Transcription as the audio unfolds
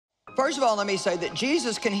First of all, let me say that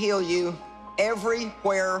Jesus can heal you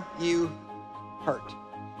everywhere you hurt.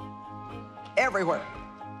 Everywhere.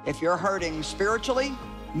 If you're hurting spiritually,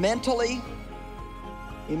 mentally,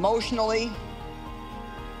 emotionally,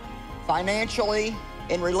 financially,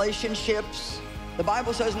 in relationships. The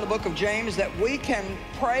Bible says in the book of James that we can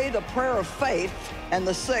pray the prayer of faith and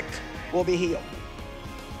the sick will be healed.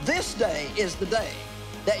 This day is the day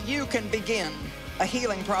that you can begin a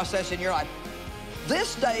healing process in your life.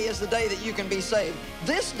 This day is the day that you can be saved.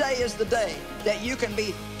 This day is the day that you can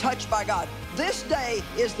be touched by God. This day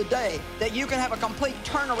is the day that you can have a complete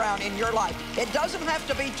turnaround in your life. It doesn't have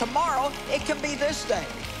to be tomorrow, it can be this day.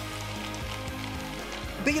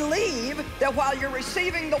 Believe that while you're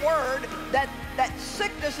receiving the word, that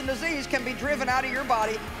sickness and disease can be driven out of your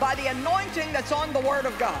body by the anointing that's on the word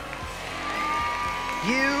of God.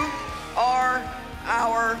 You are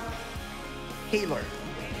our healer.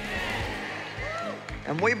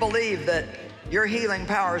 And we believe that your healing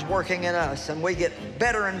power is working in us, and we get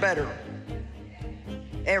better and better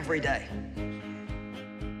every day.